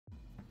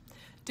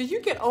Do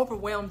you get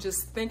overwhelmed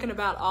just thinking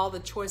about all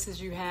the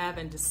choices you have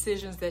and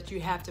decisions that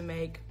you have to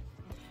make?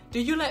 Do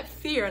you let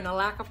fear and a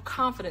lack of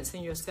confidence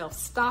in yourself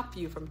stop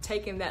you from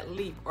taking that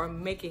leap or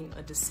making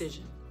a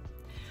decision?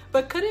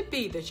 But could it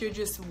be that you're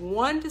just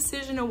one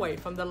decision away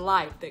from the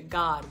life that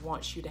God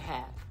wants you to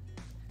have?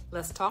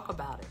 Let's talk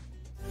about it.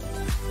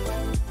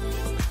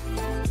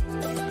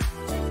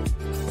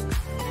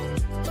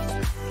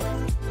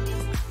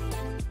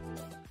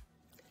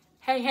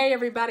 Hey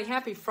everybody,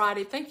 happy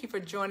Friday. Thank you for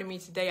joining me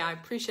today. I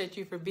appreciate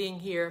you for being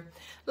here.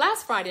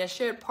 Last Friday, I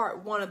shared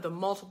part one of the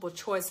multiple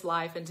choice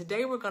life, and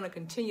today we're going to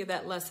continue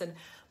that lesson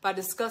by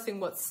discussing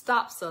what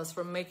stops us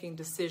from making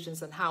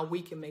decisions and how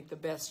we can make the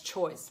best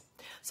choice.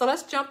 So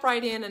let's jump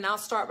right in, and I'll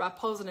start by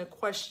posing a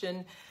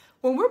question.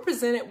 When we're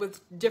presented with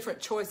different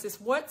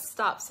choices, what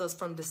stops us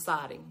from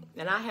deciding?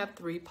 And I have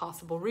three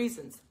possible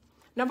reasons.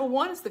 Number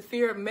one is the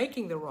fear of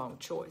making the wrong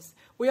choice.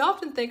 We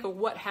often think of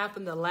what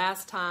happened the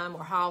last time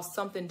or how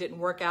something didn't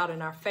work out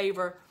in our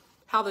favor,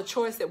 how the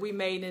choice that we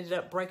made ended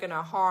up breaking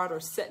our heart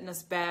or setting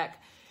us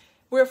back.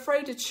 We're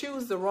afraid to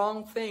choose the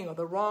wrong thing or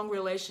the wrong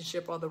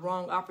relationship or the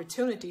wrong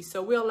opportunity,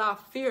 so we allow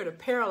fear to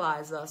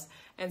paralyze us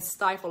and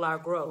stifle our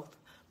growth.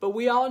 But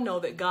we all know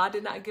that God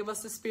did not give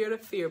us the spirit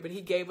of fear, but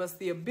He gave us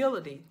the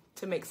ability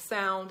to make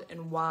sound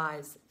and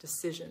wise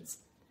decisions.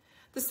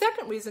 The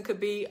second reason could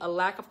be a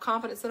lack of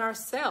confidence in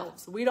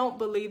ourselves. We don't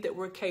believe that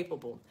we're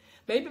capable.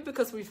 Maybe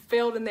because we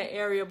failed in that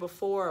area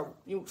before,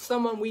 or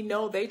someone we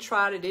know, they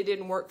tried it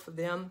didn't work for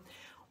them.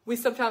 We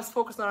sometimes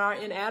focus on our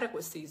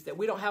inadequacies, that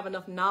we don't have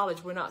enough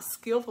knowledge, we're not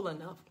skillful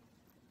enough.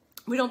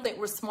 We don't think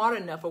we're smart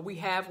enough, or we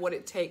have what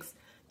it takes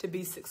to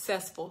be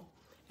successful.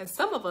 And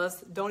some of us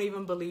don't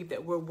even believe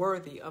that we're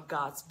worthy of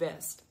God's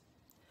best.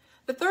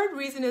 The third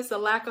reason is the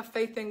lack of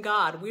faith in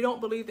God. We don't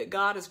believe that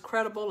God is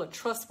credible or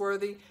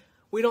trustworthy.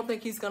 We don't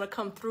think He's going to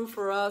come through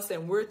for us,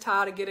 and we're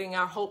tired of getting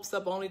our hopes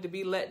up only to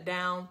be let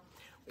down.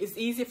 It's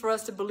easy for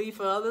us to believe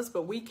for others,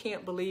 but we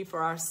can't believe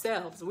for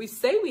ourselves. We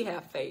say we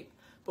have faith,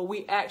 but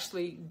we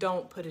actually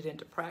don't put it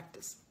into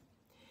practice.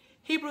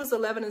 Hebrews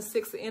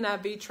 11:6, the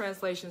NIV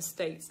translation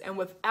states, "And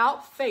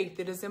without faith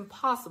it is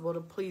impossible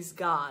to please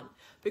God,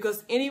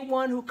 because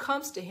anyone who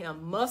comes to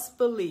Him must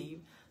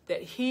believe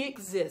that He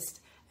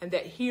exists and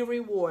that He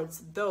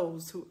rewards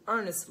those who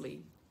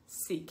earnestly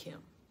seek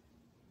Him."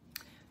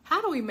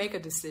 How do we make a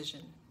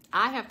decision?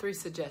 I have three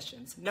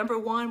suggestions. Number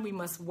one, we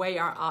must weigh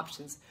our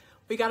options.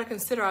 We got to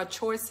consider our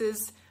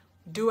choices,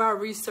 do our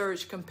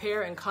research,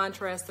 compare and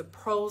contrast the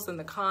pros and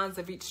the cons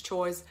of each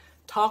choice,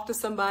 talk to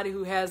somebody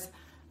who has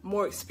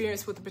more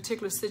experience with a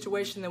particular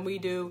situation than we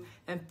do,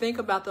 and think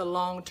about the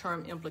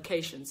long-term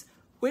implications.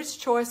 Which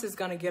choice is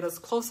going to get us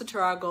closer to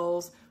our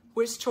goals?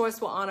 Which choice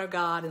will honor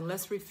God? And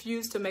let's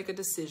refuse to make a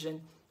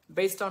decision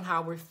based on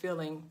how we're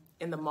feeling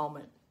in the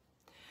moment.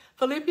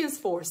 Philippians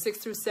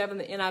 4:6-7,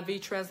 the NIV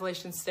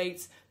translation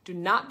states, "Do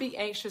not be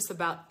anxious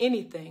about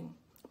anything,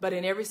 but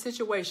in every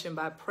situation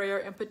by prayer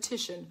and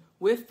petition,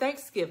 with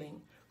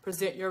thanksgiving,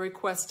 present your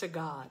requests to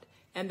God,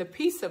 and the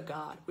peace of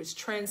God, which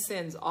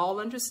transcends all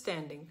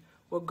understanding,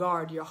 will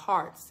guard your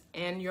hearts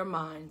and your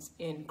minds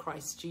in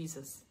Christ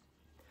Jesus."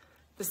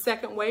 The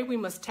second way, we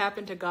must tap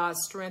into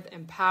God's strength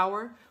and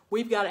power.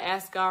 We've got to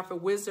ask God for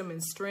wisdom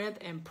and strength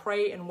and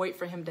pray and wait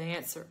for Him to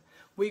answer.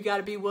 We've got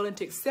to be willing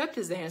to accept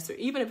His answer,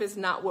 even if it's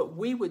not what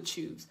we would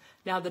choose.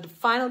 Now, the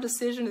final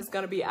decision is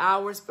going to be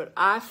ours, but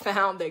I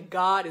found that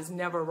God is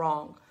never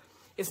wrong.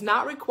 It's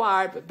not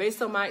required, but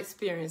based on my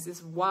experience,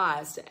 it's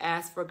wise to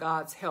ask for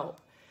God's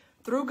help.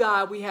 Through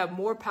God, we have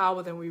more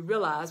power than we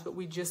realize, but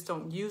we just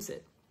don't use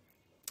it.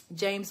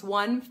 James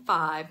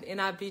 1:5,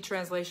 NIV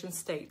translation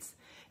states,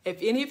 "If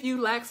any of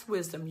you lacks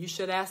wisdom, you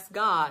should ask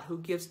God, who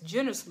gives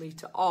generously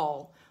to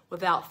all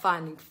without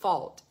finding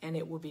fault, and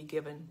it will be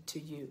given to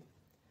you."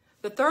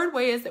 The third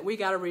way is that we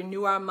got to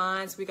renew our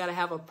minds. We got to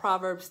have a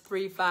Proverbs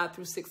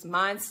 3:5-6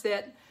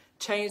 mindset,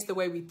 change the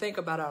way we think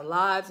about our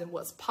lives and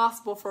what's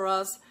possible for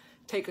us,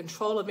 take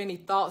control of any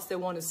thoughts that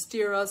want to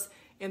steer us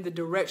in the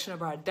direction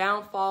of our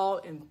downfall,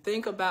 and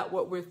think about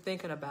what we're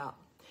thinking about.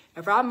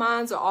 If our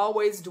minds are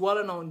always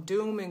dwelling on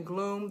doom and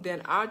gloom,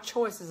 then our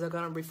choices are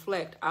going to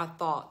reflect our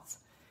thoughts.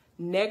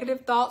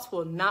 Negative thoughts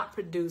will not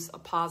produce a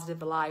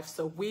positive life,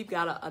 so we've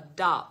got to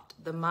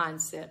adopt the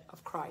mindset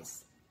of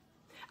Christ.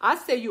 I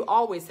say you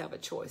always have a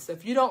choice.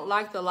 If you don't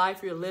like the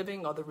life you're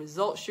living or the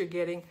results you're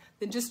getting,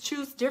 then just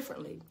choose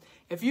differently.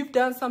 If you've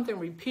done something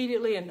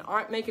repeatedly and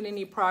aren't making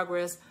any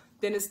progress,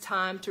 then it's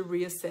time to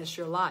reassess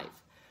your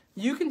life.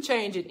 You can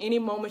change at any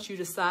moment you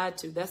decide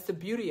to. That's the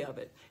beauty of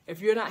it. If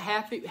you're not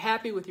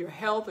happy with your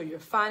health or your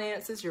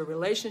finances, your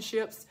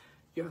relationships,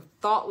 your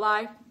thought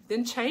life,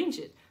 then change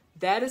it.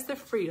 That is the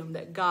freedom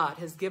that God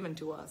has given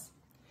to us.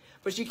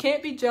 But you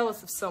can't be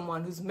jealous of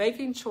someone who's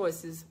making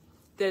choices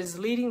that is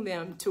leading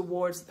them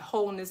towards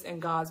wholeness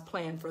and God's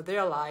plan for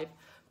their life,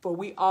 for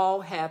we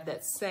all have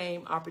that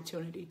same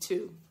opportunity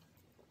too.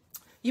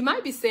 You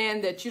might be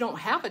saying that you don't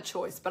have a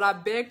choice, but I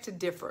beg to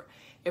differ.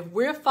 If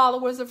we're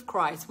followers of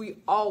Christ, we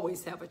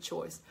always have a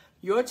choice.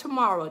 Your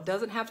tomorrow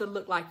doesn't have to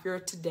look like your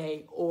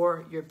today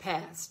or your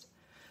past.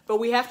 But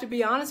we have to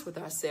be honest with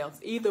ourselves.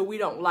 Either we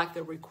don't like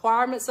the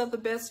requirements of the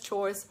best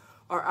choice,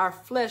 or our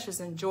flesh is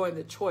enjoying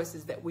the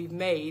choices that we've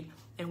made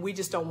and we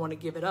just don't want to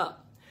give it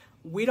up.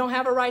 We don't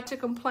have a right to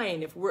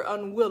complain if we're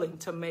unwilling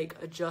to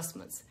make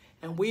adjustments.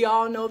 And we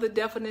all know the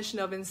definition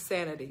of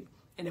insanity.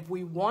 And if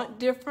we want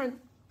different,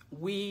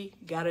 we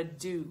gotta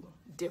do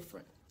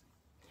different.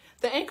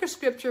 The anchor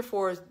scripture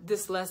for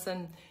this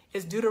lesson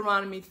is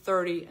Deuteronomy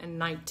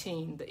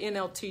 30:19. The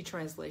NLT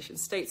translation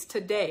states,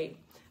 "Today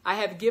I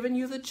have given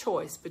you the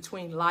choice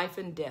between life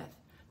and death,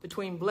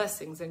 between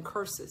blessings and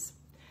curses.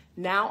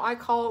 Now I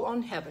call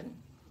on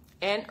heaven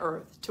and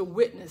earth to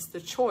witness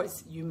the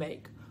choice you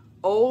make.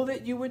 Oh,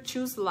 that you would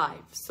choose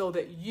life so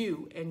that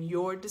you and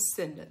your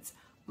descendants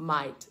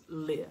might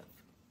live."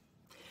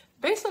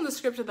 Based on the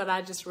scripture that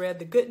I just read,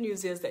 the good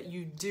news is that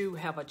you do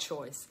have a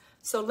choice.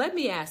 So let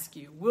me ask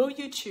you, will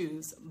you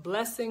choose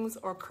blessings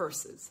or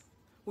curses?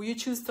 Will you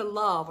choose to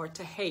love or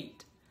to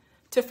hate,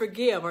 to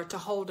forgive or to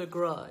hold a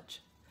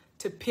grudge,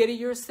 to pity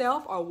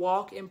yourself or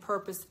walk in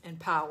purpose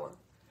and power?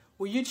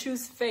 Will you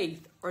choose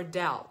faith or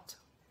doubt,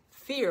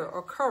 fear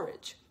or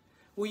courage?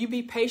 Will you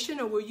be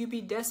patient or will you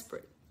be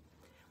desperate?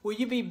 Will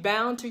you be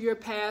bound to your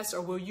past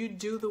or will you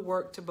do the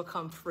work to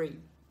become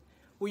free?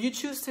 Will you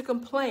choose to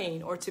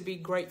complain or to be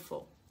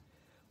grateful?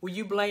 Will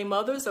you blame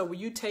others or will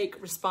you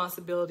take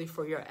responsibility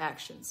for your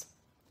actions?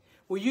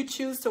 Will you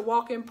choose to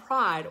walk in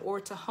pride or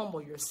to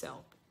humble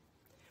yourself?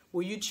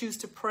 Will you choose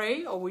to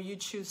pray or will you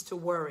choose to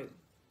worry?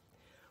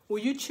 Will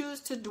you choose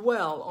to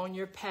dwell on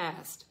your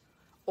past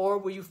or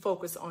will you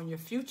focus on your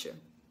future?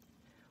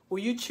 Will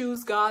you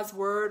choose God's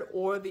word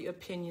or the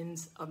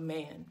opinions of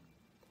man?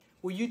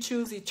 Will you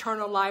choose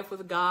eternal life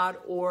with God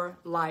or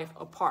life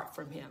apart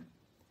from him?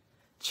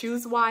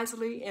 Choose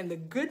wisely, and the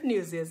good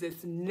news is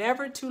it's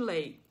never too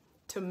late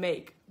to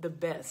make the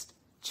best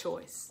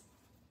choice.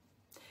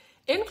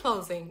 In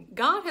closing,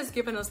 God has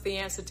given us the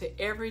answer to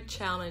every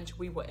challenge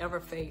we will ever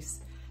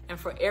face and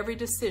for every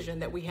decision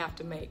that we have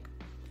to make.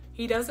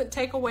 He doesn't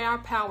take away our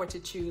power to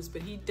choose,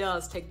 but he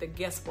does take the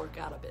guesswork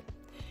out of it.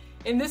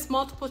 In this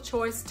multiple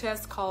choice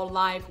test called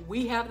life,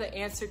 we have the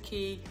answer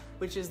key,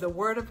 which is the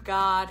Word of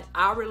God,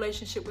 our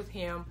relationship with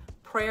him,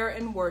 prayer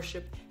and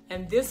worship,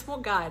 and this will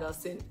guide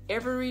us in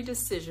every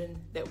decision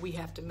that we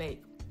have to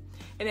make.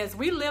 And as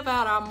we live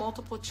out our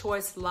multiple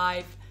choice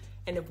life,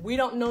 and if we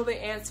don't know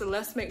the answer,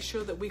 let's make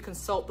sure that we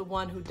consult the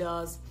one who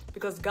does,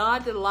 because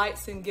God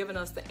delights in giving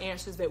us the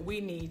answers that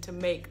we need to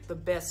make the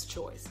best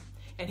choice.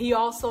 And he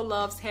also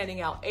loves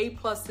handing out A+,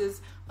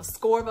 a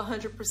score of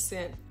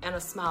 100%, and a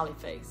smiley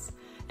face.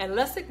 And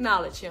let's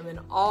acknowledge him in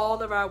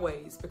all of our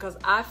ways, because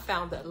I've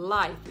found that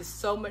life is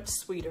so much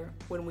sweeter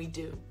when we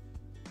do.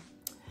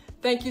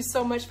 Thank you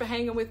so much for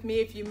hanging with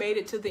me. If you made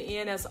it to the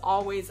end, as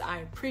always, I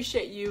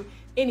appreciate you.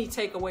 Any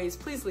takeaways,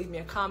 please leave me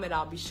a comment.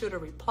 I'll be sure to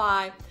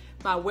reply.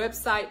 My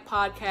website,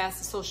 podcast,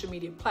 and social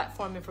media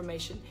platform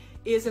information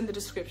is in the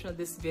description of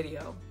this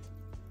video.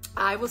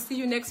 I will see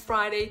you next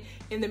Friday.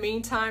 In the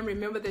meantime,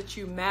 remember that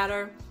you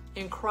matter.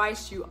 In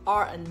Christ, you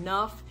are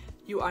enough.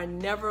 You are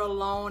never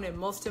alone. And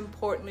most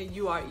importantly,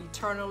 you are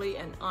eternally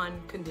and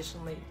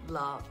unconditionally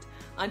loved.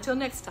 Until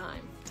next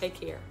time, take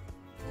care.